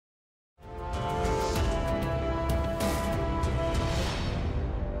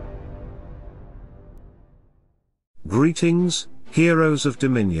Greetings, heroes of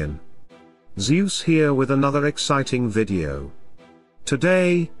Dominion. Zeus here with another exciting video.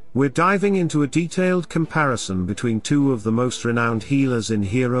 Today, we're diving into a detailed comparison between two of the most renowned healers in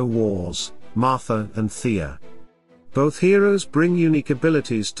Hero Wars, Martha and Thea. Both heroes bring unique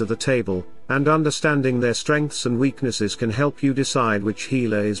abilities to the table, and understanding their strengths and weaknesses can help you decide which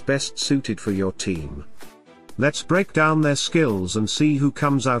healer is best suited for your team. Let's break down their skills and see who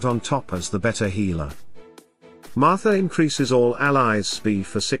comes out on top as the better healer. Martha increases all allies' speed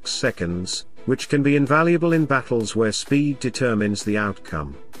for 6 seconds, which can be invaluable in battles where speed determines the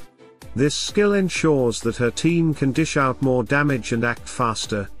outcome. This skill ensures that her team can dish out more damage and act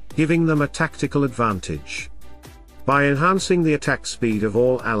faster, giving them a tactical advantage. By enhancing the attack speed of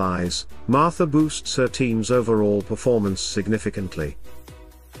all allies, Martha boosts her team's overall performance significantly.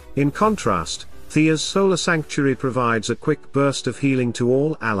 In contrast, Thea's Solar Sanctuary provides a quick burst of healing to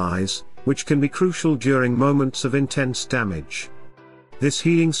all allies, which can be crucial during moments of intense damage. This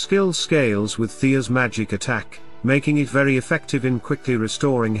healing skill scales with Thea's magic attack, making it very effective in quickly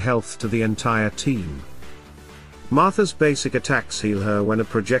restoring health to the entire team. Martha's basic attacks heal her when a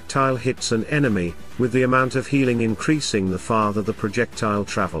projectile hits an enemy, with the amount of healing increasing the farther the projectile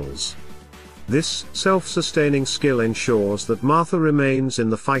travels. This self-sustaining skill ensures that Martha remains in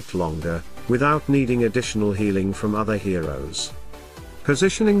the fight longer, without needing additional healing from other heroes.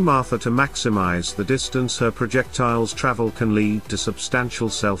 Positioning Martha to maximize the distance her projectiles travel can lead to substantial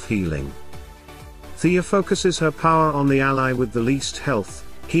self-healing. Thea focuses her power on the ally with the least health,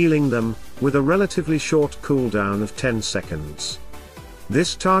 healing them, with a relatively short cooldown of 10 seconds.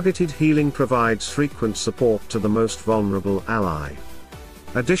 This targeted healing provides frequent support to the most vulnerable ally.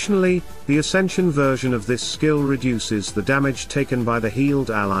 Additionally, the Ascension version of this skill reduces the damage taken by the healed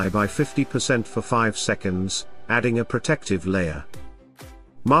ally by 50% for 5 seconds, adding a protective layer.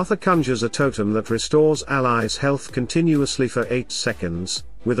 Martha conjures a totem that restores allies' health continuously for 8 seconds,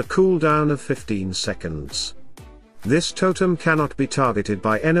 with a cooldown of 15 seconds. This totem cannot be targeted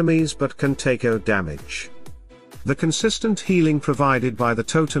by enemies but can take out damage. The consistent healing provided by the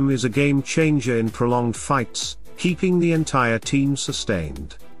totem is a game changer in prolonged fights, keeping the entire team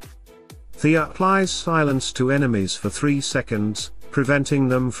sustained. Thea applies silence to enemies for 3 seconds, preventing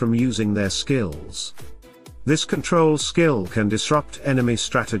them from using their skills. This control skill can disrupt enemy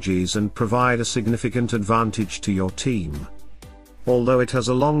strategies and provide a significant advantage to your team. Although it has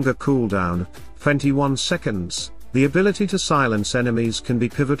a longer cooldown, 21 seconds, the ability to silence enemies can be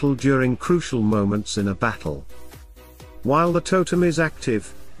pivotal during crucial moments in a battle. While the totem is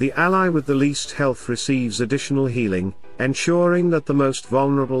active, the ally with the least health receives additional healing, ensuring that the most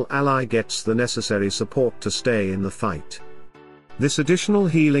vulnerable ally gets the necessary support to stay in the fight. This additional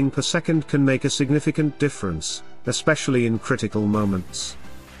healing per second can make a significant difference, especially in critical moments.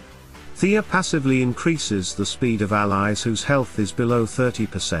 Thea passively increases the speed of allies whose health is below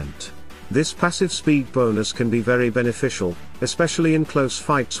 30%. This passive speed bonus can be very beneficial, especially in close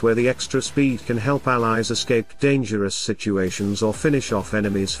fights where the extra speed can help allies escape dangerous situations or finish off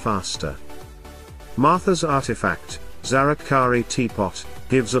enemies faster. Martha's artifact, Zarakari Teapot,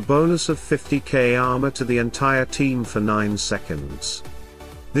 gives a bonus of 50k armor to the entire team for 9 seconds.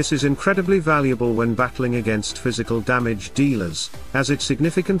 This is incredibly valuable when battling against physical damage dealers, as it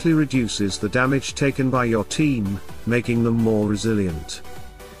significantly reduces the damage taken by your team, making them more resilient.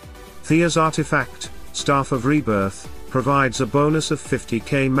 Thea's artifact, Staff of Rebirth, provides a bonus of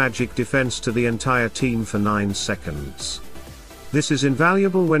 50k magic defense to the entire team for 9 seconds. This is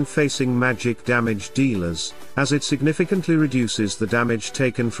invaluable when facing magic damage dealers, as it significantly reduces the damage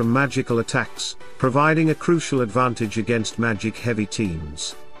taken from magical attacks, providing a crucial advantage against magic-heavy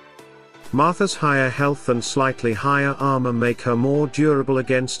teams. Martha's higher health and slightly higher armor make her more durable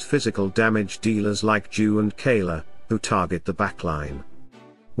against physical damage dealers like Zeus and Kayla, who target the backline.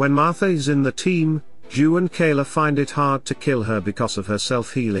 When Martha is in the team, Zeus and Kayla find it hard to kill her because of her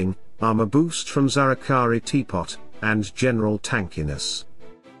self-healing, armor boost from Zarakari Teapot, and general tankiness.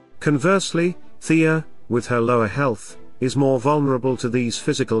 Conversely, Thea, with her lower health, is more vulnerable to these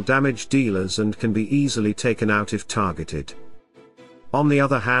physical damage dealers and can be easily taken out if targeted. On the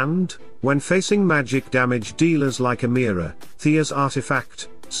other hand, when facing magic damage dealers like Amira, Thea's artifact,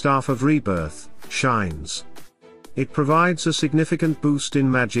 Staff of Rebirth, shines. It provides a significant boost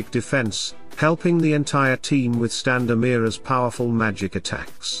in magic defense, helping the entire team withstand Amira's powerful magic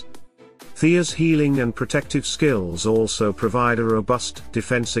attacks. Thea's healing and protective skills also provide a robust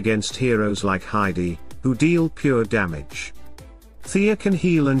defense against heroes like Heidi, who deal pure damage. Thea can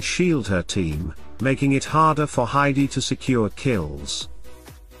heal and shield her team, making it harder for Heidi to secure kills.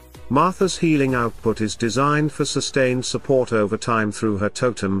 Martha's healing output is designed for sustained support over time through her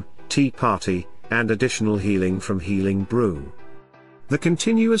totem, Tea Party, and additional healing from Healing Brew. The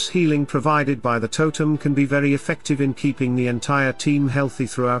continuous healing provided by the totem can be very effective in keeping the entire team healthy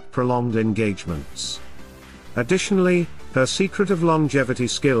throughout prolonged engagements. Additionally, her Secret of Longevity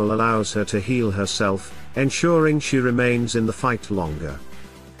skill allows her to heal herself, ensuring she remains in the fight longer.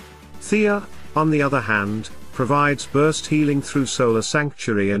 Thea, on the other hand, provides burst healing through Solar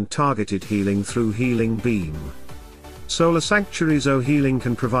Sanctuary and targeted healing through Healing Beam. Solar Sanctuary's healing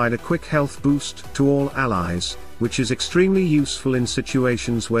can provide a quick health boost to all allies, which is extremely useful in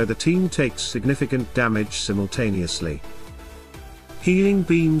situations where the team takes significant damage simultaneously. Healing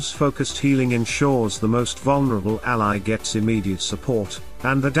Beam's focused healing ensures the most vulnerable ally gets immediate support,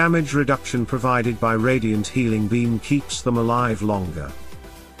 and the damage reduction provided by Radiant Healing Beam keeps them alive longer.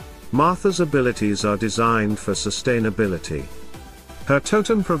 Martha's abilities are designed for sustainability. Her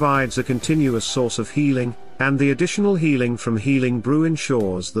totem provides a continuous source of healing, and the additional healing from Healing Brew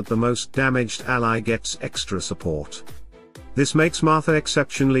ensures that the most damaged ally gets extra support. This makes Martha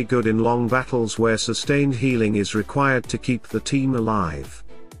exceptionally good in long battles where sustained healing is required to keep the team alive.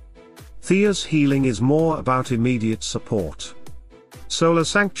 Thea's healing is more about immediate support. Solar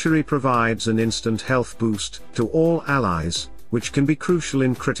Sanctuary provides an instant health boost to all allies, which can be crucial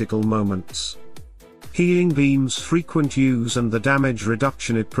in critical moments. Healing Beam's frequent use and the damage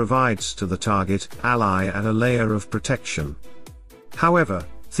reduction it provides to the target ally add a layer of protection. However,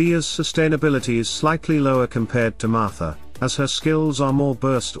 Thea's sustainability is slightly lower compared to Martha, as her skills are more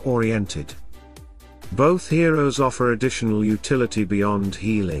burst-oriented. Both heroes offer additional utility beyond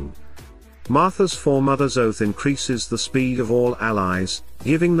healing. Martha's Foremother's Oath increases the speed of all allies,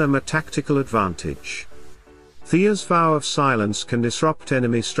 giving them a tactical advantage. Thea's Vow of Silence can disrupt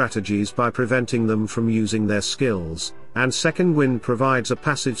enemy strategies by preventing them from using their skills, and Second Wind provides a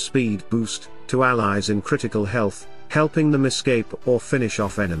passive speed boost to allies in critical health, helping them escape or finish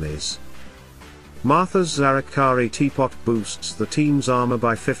off enemies. Martha's Zarakari Teapot boosts the team's armor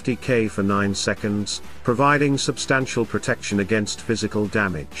by 50k for 9 seconds, providing substantial protection against physical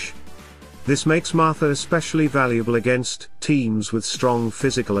damage. This makes Martha especially valuable against teams with strong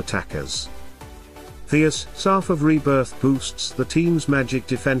physical attackers. Thea's Staff of Rebirth boosts the team's magic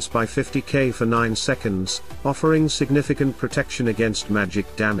defense by 50k for 9 seconds, offering significant protection against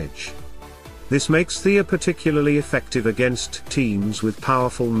magic damage. This makes Thea particularly effective against teams with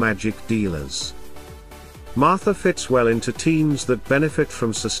powerful magic dealers. Martha fits well into teams that benefit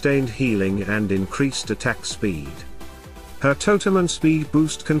from sustained healing and increased attack speed. Her totem and speed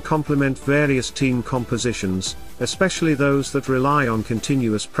boost can complement various team compositions, especially those that rely on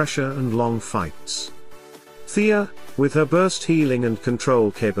continuous pressure and long fights. Thea, with her burst healing and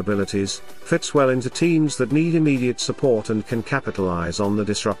control capabilities, fits well into teams that need immediate support and can capitalize on the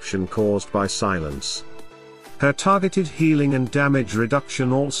disruption caused by silence. Her targeted healing and damage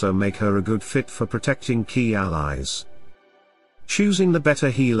reduction also make her a good fit for protecting key allies. Choosing the better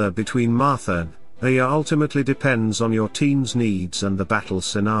healer between Martha and Thea ultimately depends on your team's needs and the battle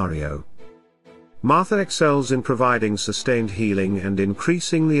scenario. Martha excels in providing sustained healing and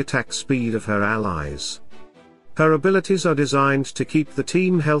increasing the attack speed of her allies. Her abilities are designed to keep the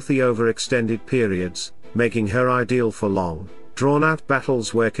team healthy over extended periods, making her ideal for long, drawn-out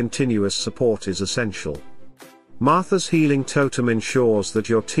battles where continuous support is essential. Martha's healing totem ensures that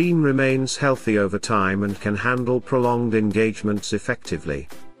your team remains healthy over time and can handle prolonged engagements effectively.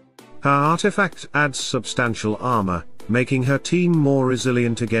 Her artifact adds substantial armor, making her team more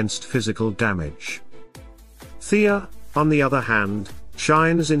resilient against physical damage. Thea, on the other hand,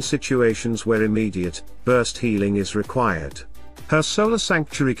 shines in situations where immediate, burst healing is required. Her Solar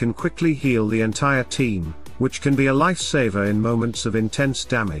Sanctuary can quickly heal the entire team, which can be a lifesaver in moments of intense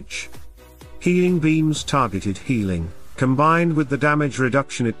damage. Healing Beam's targeted healing, combined with the damage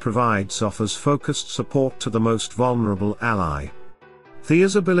reduction it provides, offers focused support to the most vulnerable ally.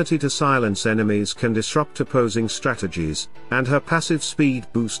 Thea's ability to silence enemies can disrupt opposing strategies, and her passive speed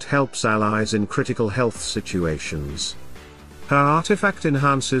boost helps allies in critical health situations. Her artifact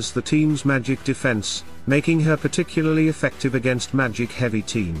enhances the team's magic defense, making her particularly effective against magic-heavy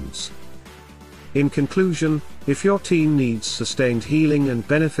teams. In conclusion, if your team needs sustained healing and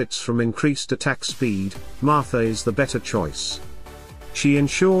benefits from increased attack speed, Martha is the better choice. She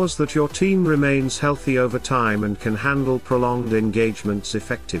ensures that your team remains healthy over time and can handle prolonged engagements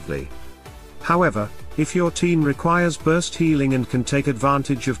effectively. However, if your team requires burst healing and can take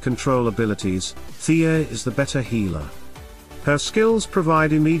advantage of control abilities, Thea is the better healer. Her skills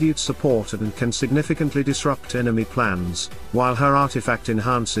provide immediate support and can significantly disrupt enemy plans, while her artifact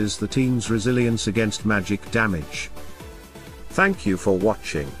enhances the team's resilience against magic damage. Thank you for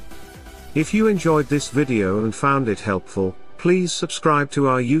watching. If you enjoyed this video and found it helpful, please subscribe to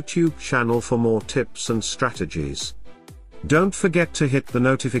our YouTube channel for more tips and strategies. Don't forget to hit the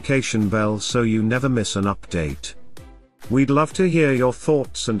notification bell so you never miss an update. We'd love to hear your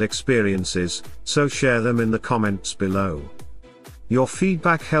thoughts and experiences, so share them in the comments below. Your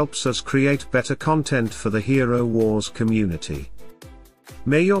feedback helps us create better content for the Hero Wars community.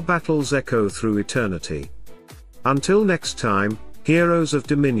 May your battles echo through eternity. Until next time, Heroes of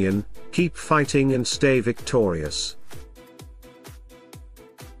Dominion, keep fighting and stay victorious.